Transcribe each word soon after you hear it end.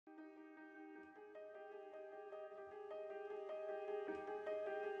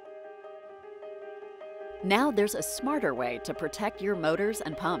Now there's a smarter way to protect your motors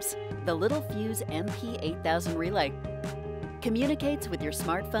and pumps. The Littelfuse MP8000 relay communicates with your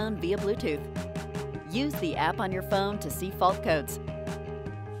smartphone via Bluetooth. Use the app on your phone to see fault codes.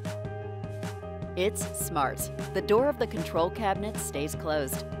 It's smart. The door of the control cabinet stays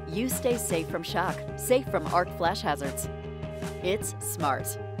closed. You stay safe from shock, safe from arc flash hazards. It's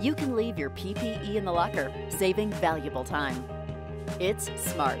smart. You can leave your PPE in the locker, saving valuable time. It's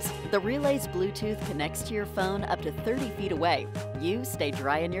smart. The relay's Bluetooth connects to your phone up to 30 feet away. You stay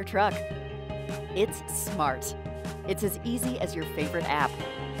dry in your truck. It's smart. It's as easy as your favorite app.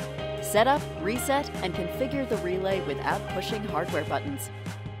 Set up, reset, and configure the relay without pushing hardware buttons.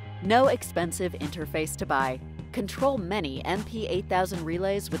 No expensive interface to buy. Control many MP8000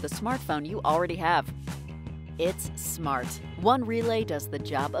 relays with the smartphone you already have. It's smart. One relay does the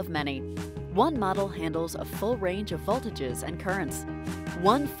job of many. One model handles a full range of voltages and currents.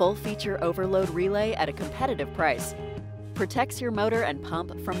 One full-feature overload relay at a competitive price. Protects your motor and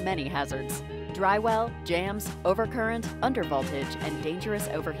pump from many hazards. Dry well, jams, overcurrent, undervoltage, and dangerous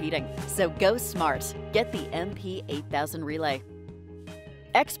overheating. So go smart. Get the MP8000 relay.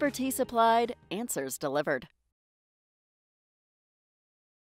 Expertise applied, answers delivered.